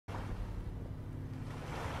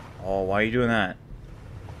Oh, why are you doing that?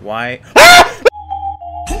 Why?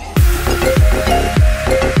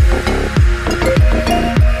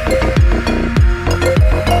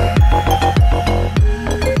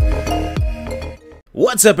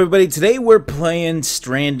 What's up, everybody? Today we're playing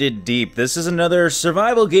Stranded Deep. This is another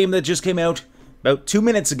survival game that just came out about 2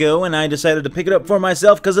 minutes ago, and I decided to pick it up for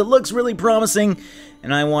myself because it looks really promising,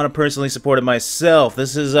 and I want to personally support it myself.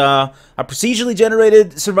 This is a procedurally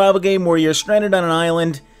generated survival game where you're stranded on an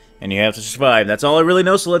island, and you have to survive. That's all I really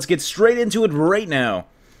know, so let's get straight into it right now.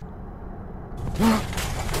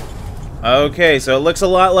 Okay, so it looks a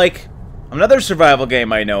lot like another survival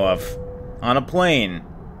game I know of. On a plane.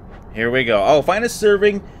 Here we go. Oh, find a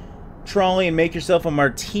serving trolley and make yourself a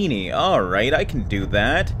martini. Alright, I can do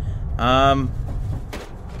that. Don't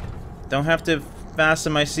have to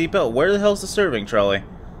fasten my seatbelt. Where the hell's the serving trolley?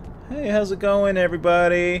 Hey, how's it going,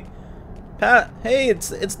 everybody? Hey,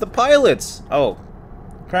 it's the pilots. Oh.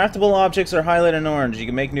 Craftable objects are highlighted in orange. You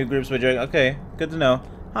can make new groups by joining. Okay, good to know.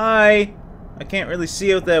 Hi! I can't really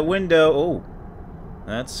see out that window. Oh.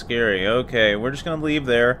 That's scary. Okay, we're just gonna leave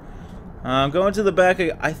there. I'm going to the back.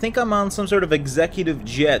 I think I'm on some sort of executive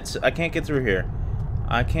jet. I can't get through here.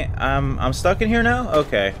 I can't. I'm stuck in here now?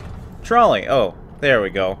 Okay. Trolley. Oh, there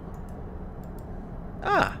we go.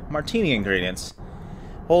 Ah, martini ingredients.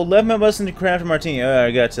 Hold left mouse button to craft a martini. Oh,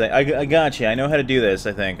 I got you. I got you. I know how to do this,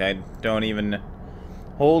 I think. I don't even...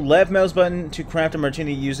 Hold left mouse button to craft a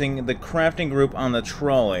martini using the crafting group on the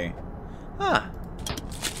trolley. Ah.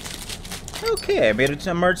 Okay, I made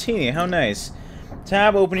a martini. How nice.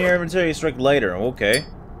 Tab, open your inventory, strike lighter. Okay.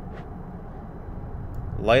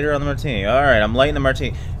 Lighter on the martini. Alright, I'm lighting the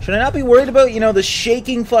martini. Should I not be worried about, you know, the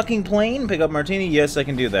shaking fucking plane? Pick up martini? Yes, I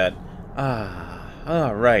can do that.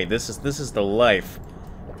 Alright, this is the life.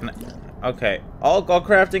 Okay. All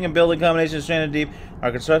crafting and building combinations of Stranded Deep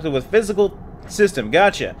are constructed with physical system.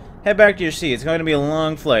 Gotcha. Head back to your seat. It's going to be a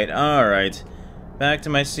long flight. Alright. Back to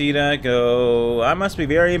my seat I go. I must be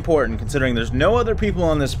very important considering there's no other people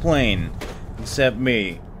on this plane. Except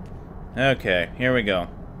me. Okay, here we go.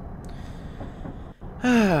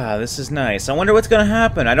 Ah, this is nice. I wonder what's gonna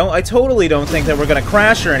happen. I totally don't think that we're gonna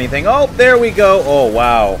crash or anything. Oh, there we go. Oh,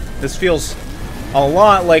 wow. This feels a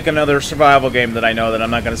lot like another survival game that I know that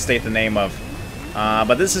I'm not gonna state the name of.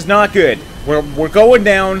 But this is not good. We're going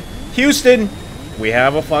down. Houston, we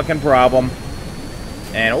have a fucking problem.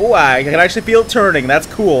 And, oh, I can actually feel it turning. That's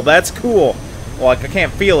cool. That's cool. Well, I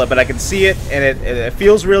can't feel it, but I can see it, and it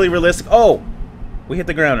feels really realistic. Oh! We hit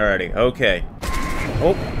the ground already. Okay.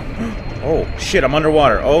 Oh. Oh, shit, I'm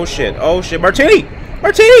underwater. Oh, shit. Oh, shit. Martini!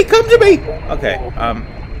 Martini, come to me! Okay,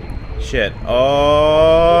 shit.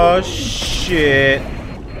 Oh, shit.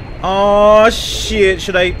 Oh, shit.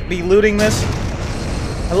 Should I be looting this?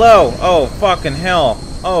 Hello? Oh, fucking hell.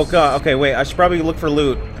 Oh, God. Okay, wait. I should probably look for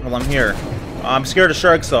loot while I'm here. I'm scared of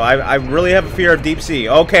sharks, though. I really have a fear of deep sea.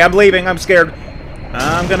 Okay, I'm leaving. I'm scared.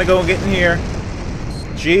 I'm gonna go get in here.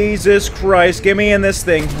 Jesus Christ, get me in this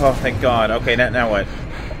thing. Oh, thank God. Okay, now what?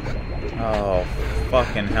 Oh,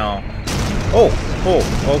 fucking hell. Oh,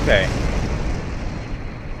 okay.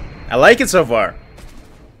 I like it so far.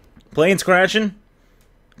 Plane's crashing.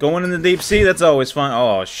 Going in the deep sea, that's always fun.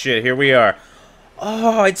 Oh, shit, here we are.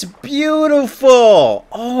 Oh, it's beautiful.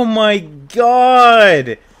 Oh, my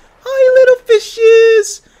God. Hi, little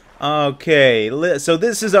fishes. Okay, so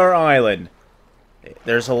this is our island.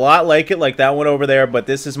 There's a lot like it, like that one over there, but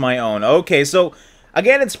this is my own. Okay, so,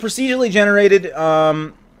 again, it's procedurally generated.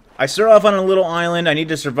 I start off on a little island. I need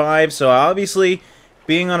to survive, so obviously,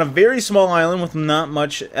 being on a very small island with not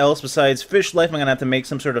much else besides fish life, I'm going to have to make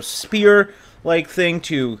some sort of spear-like thing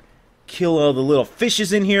to kill all the little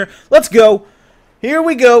fishes in here. Let's go! Here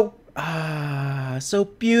we go! Ah, so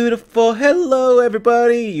beautiful. Hello,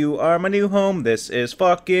 everybody. You are my new home. This is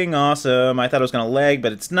fucking awesome. I thought it was going to lag,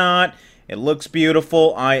 but it's not. It looks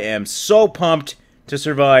beautiful. I am so pumped to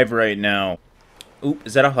survive right now. Ooh,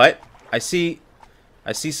 is that a hut? I see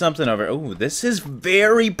something over. Ooh, this is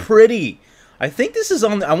very pretty. I think this is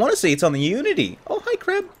on. I want to say it's on the Unity. Oh, hi,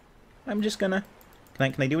 crab. I'm just gonna.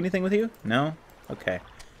 Can I do anything with you? No. Okay.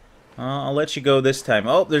 I'll let you go this time.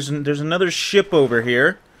 Oh, there's another ship over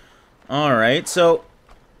here. All right. So.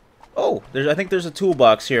 Oh, I think there's a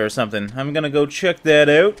toolbox here or something. I'm gonna go check that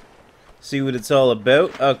out. See what it's all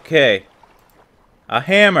about. Okay. A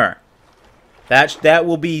hammer. That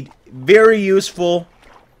will be very useful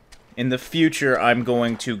in the future, I'm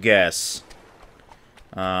going to guess.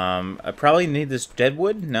 I probably need this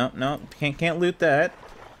deadwood. No, can't loot that.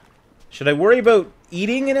 Should I worry about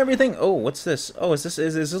eating and everything? Oh, what's this? Oh, is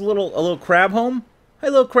this a little crab home? Hi,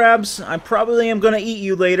 little crabs. I probably am gonna eat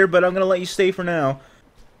you later, but I'm gonna let you stay for now.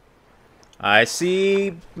 I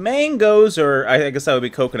see mangoes, or I guess that would be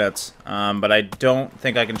coconuts. But I don't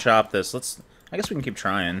think I can chop this. I guess we can keep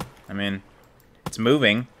trying. I mean, it's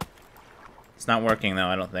moving. It's not working though,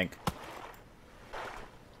 I don't think.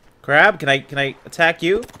 Crab, can I attack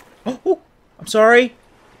you? Oh, I'm sorry.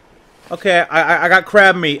 Okay, I got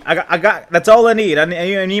crab meat. I got that's all I need. I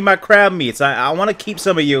need my crab meats. I want to keep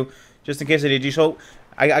some of you just in case I need you. So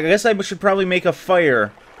I guess I should probably make a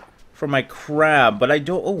fire for my crab, but I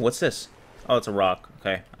don't. Oh, what's this? Oh, it's a rock.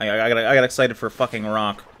 Okay, I got excited for a fucking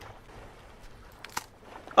rock.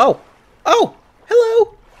 Oh, oh,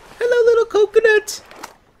 hello, hello, little coconut.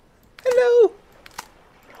 Hello.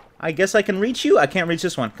 I guess I can reach you. I can't reach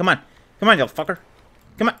this one. Come on, you fucker.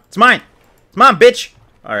 Come on, it's mine. It's mine, bitch.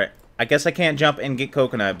 All right. I guess I can't jump and get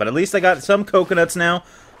coconut, but at least I got some coconuts now.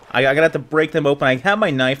 I gotta have to break them open. I have my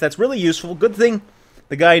knife. That's really useful. Good thing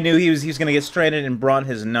the guy knew he was gonna get stranded and brought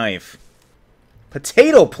his knife.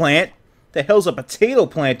 Potato plant? The hell's a potato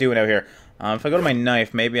plant doing out here? If I go to my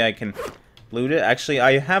knife, maybe I can loot it. Actually,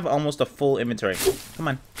 I have almost a full inventory. Come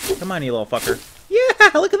on, you little fucker. Yeah,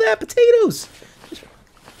 look at that, potatoes.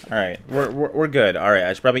 All right, we're good. All right,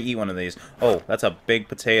 I should probably eat one of these. Oh, that's a big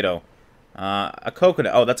potato. A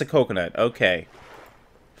coconut. Oh, that's a coconut. Okay.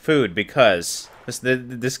 Food, because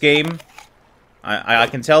this game, I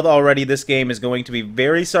can tell already this game is going to be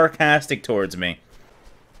very sarcastic towards me.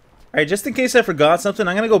 Alright, just in case I forgot something,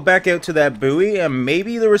 I'm going to go back out to that buoy, and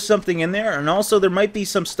maybe there was something in there, and also there might be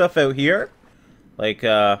some stuff out here. Like,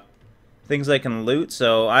 things I can loot,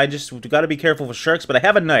 so I just got to be careful with sharks, but I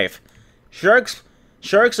have a knife. Sharks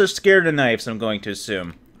are scared of knives, I'm going to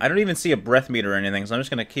assume. I don't even see a breath meter or anything, so I'm just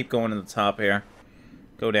going to keep going to the top here.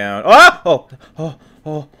 Go down. Oh,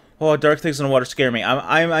 dark things in the water scare me.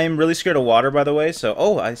 I'm really scared of water, by the way, so...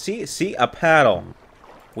 Oh, I see a paddle.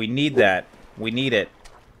 We need that. We need it.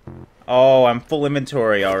 Oh, I'm full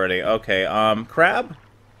inventory already. Okay, crab? Can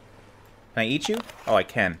I eat you? Oh, I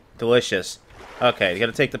can. Delicious. Okay, you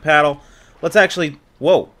gotta take the paddle. Let's actually...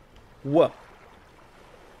 Whoa. Whoa.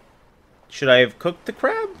 Should I have cooked the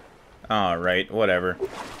crab? Alright, whatever.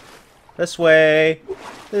 This way.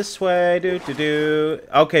 This way. Do.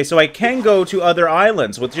 Okay, so I can go to other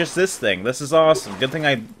islands with just this thing. This is awesome. Good thing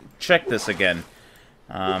I checked this again.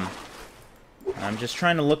 I'm just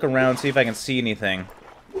trying to look around, see if I can see anything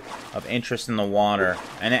of interest in the water.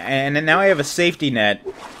 And now I have a safety net.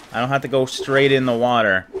 I don't have to go straight in the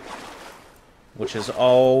water, which is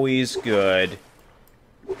always good.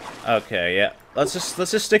 Okay, yeah. Let's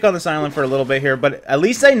just stick on this island for a little bit here, but at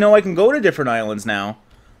least I know I can go to different islands now.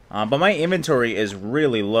 But my inventory is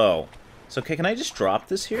really low. So, okay, can I just drop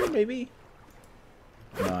this here, maybe?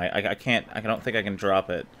 No, I can't. I don't think I can drop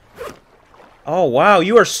it. Oh, wow,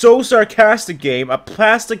 you are so sarcastic, game. A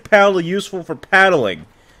plastic paddle useful for paddling.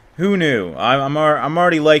 Who knew? I'm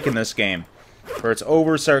already liking this game for its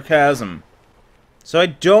over sarcasm. So I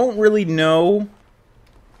don't really know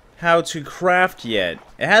how to craft yet.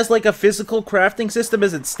 It has like a physical crafting system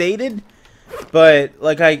as it stated, but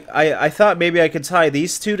like I thought maybe I could tie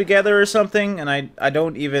these two together or something, and I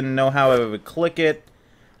don't even know how I would click it.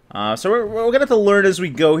 So we're gonna have to learn as we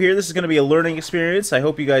go here. This is gonna be a learning experience. I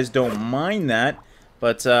hope you guys don't mind that,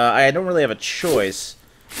 but I don't really have a choice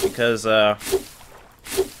because I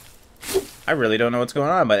really don't know what's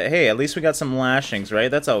going on. But hey, at least we got some lashings,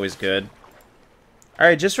 right? That's always good. All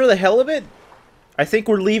right, just for the hell of it, I think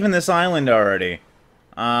we're leaving this island already.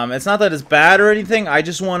 It's not that it's bad or anything. I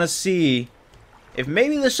just want to see if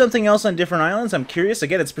maybe there's something else on different islands. I'm curious.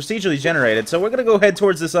 Again, it's procedurally generated, so we're gonna go head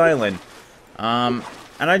towards this island. And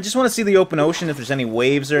I just want to see the open ocean, if there's any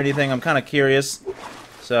waves or anything. I'm kind of curious.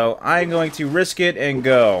 So I'm going to risk it and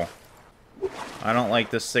go. I don't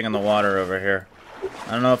like this thing in the water over here.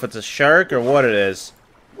 I don't know if it's a shark or what it is.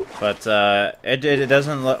 But it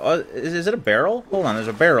doesn't look... Oh, is it a barrel? Hold on, there's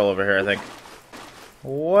a barrel over here, I think.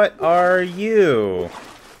 What are you?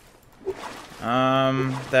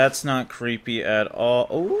 That's not creepy at all.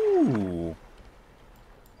 Ooh.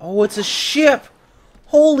 Oh, it's a ship!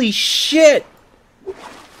 Holy shit!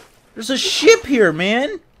 There's a ship here,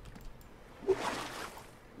 man!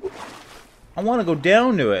 I want to go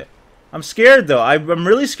down to it. I'm scared, though. I'm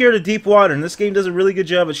really scared of deep water, and this game does a really good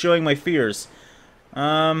job at showing my fears.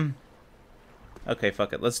 Okay,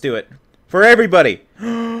 fuck it. Let's do it. For everybody!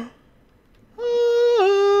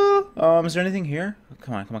 Is there anything here? Oh,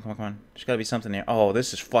 come on. There's gotta be something here. Oh,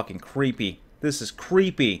 this is fucking creepy. This is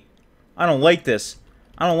creepy. I don't like this.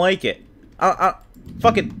 I don't like it.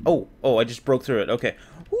 Fucking... Oh, I just broke through it. Okay.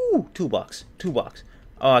 Ooh, toolbox.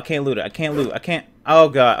 Oh, I can't loot it. I can't... Oh,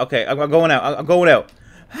 God. Okay, I'm going out. I'm going out.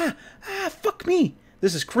 Fuck me.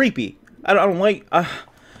 This is creepy. I don't like...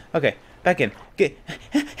 Okay. Back in. Get,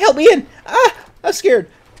 help me in! Ah! I'm scared.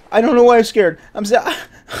 I don't know why I'm scared. I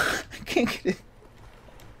can't get in.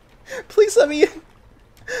 Please let me in.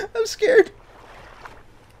 I'm scared.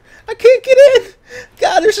 I can't get in.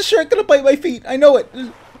 God, there's a shark gonna bite my feet. I know it.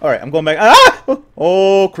 Alright, I'm going back. Ah!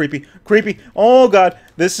 Oh, creepy. Creepy. Oh, God.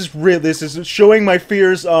 This is real. This is showing my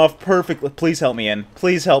fears off perfectly. Please help me in.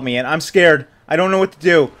 Please help me in. I'm scared. I don't know what to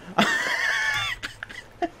do.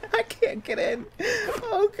 I can't get in.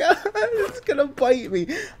 Oh, God. It's gonna bite me.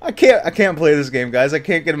 I can't play this game, guys. I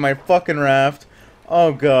can't get in my fucking raft.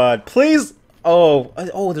 Oh, God. Please. Oh,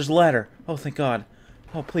 there's a ladder. Oh, thank God.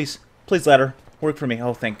 Oh, please. Please, ladder. Work for me.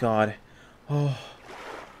 Oh, thank God. Oh,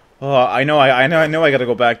 I know I gotta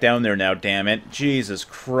go back down there now, damn it. Jesus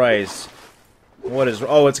Christ. What is...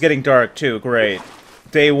 Oh, it's getting dark, too. Great.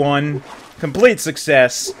 Day 1. Complete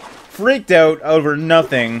success. Freaked out over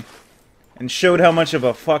nothing. And showed how much of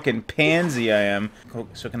a fucking pansy I am. Oh,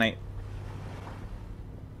 so can I...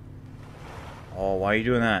 Oh, why are you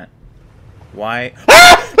doing that? Why...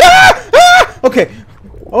 Ah! Ah! Ah! Okay.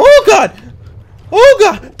 Oh, God! Oh,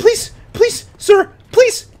 God! Please! Please, sir!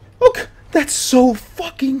 Please! Oh, God. That's so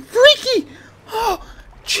fucking freaky! Oh,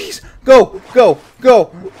 jeez. Go, go,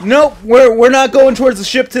 go. Nope, we're not going towards the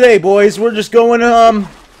ship today, boys. We're just going,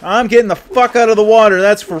 I'm getting the fuck out of the water.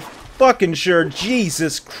 That's for fucking sure.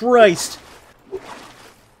 Jesus Christ.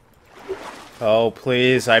 Oh,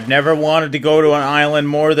 please. I've never wanted to go to an island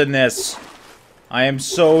more than this. I am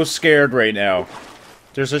so scared right now.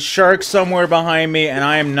 There's a shark somewhere behind me, and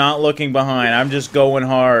I am not looking behind. I'm just going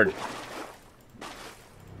hard.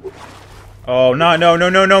 Oh,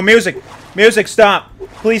 no, music! Music, stop!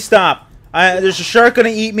 Please stop! There's a shark gonna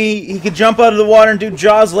eat me. He could jump out of the water and do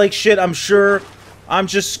Jaws-like shit, I'm sure. I'm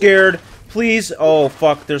just scared. Please. Oh,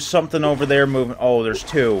 fuck, there's something over there moving. Oh, there's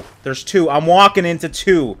two. There's two. I'm walking into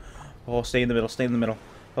two. Oh, stay in the middle, stay in the middle.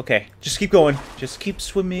 Okay, just keep going. Just keep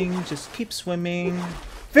swimming, just keep swimming.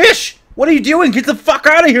 Fish! What are you doing? Get the fuck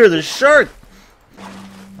out of here, there's a shark!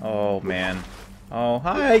 Oh, man. Oh,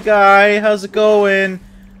 hi, guy. How's it going?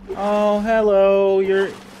 Oh, hello.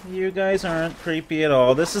 You guys aren't creepy at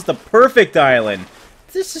all. This is the perfect island.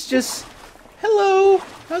 This is just... Hello.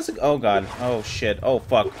 How's it... Oh, God. Oh, shit. Oh,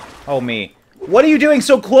 fuck. Oh, me. What are you doing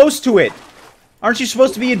so close to it? Aren't you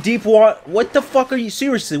supposed to be in deep water? What the fuck are you...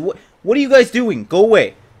 Seriously, what are you guys doing? Go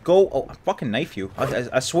away. Go... Oh, I'll fucking knife you.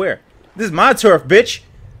 I swear. This is my turf, bitch.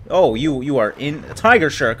 Oh, you are in... A tiger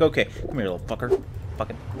shark. Okay. Come here, little fucker.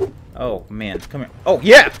 Fucking... Oh, man. Come here. Oh,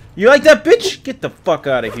 yeah! You like that, bitch? Get the fuck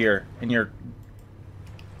out of here in your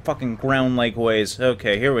fucking ground-like ways.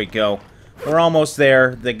 Okay, here we go. We're almost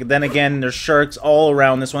there. Then again, there's sharks all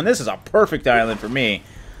around this one. This is a perfect island for me.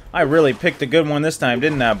 I really picked a good one this time,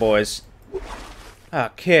 didn't I, boys?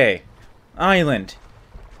 Okay. Island.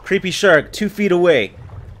 Creepy shark 2 feet away.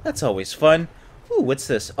 That's always fun. Ooh, what's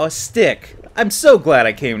this? A stick. I'm so glad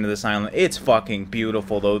I came to this island. It's fucking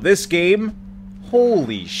beautiful, though. This game...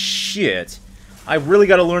 Holy shit. I really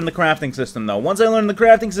got to learn the crafting system, though. Once I learn the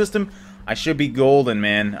crafting system, I should be golden,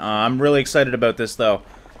 man. I'm really excited about this, though.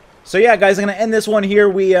 So, yeah, guys, I'm going to end this one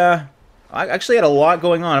here. I actually had a lot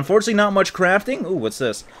going on. Unfortunately, not much crafting. Ooh, what's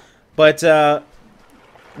this? But,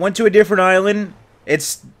 went to a different island.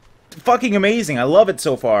 It's fucking amazing. I love it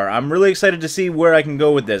so far. I'm really excited to see where I can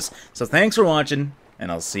go with this. So, thanks for watching,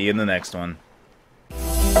 and I'll see you in the next one.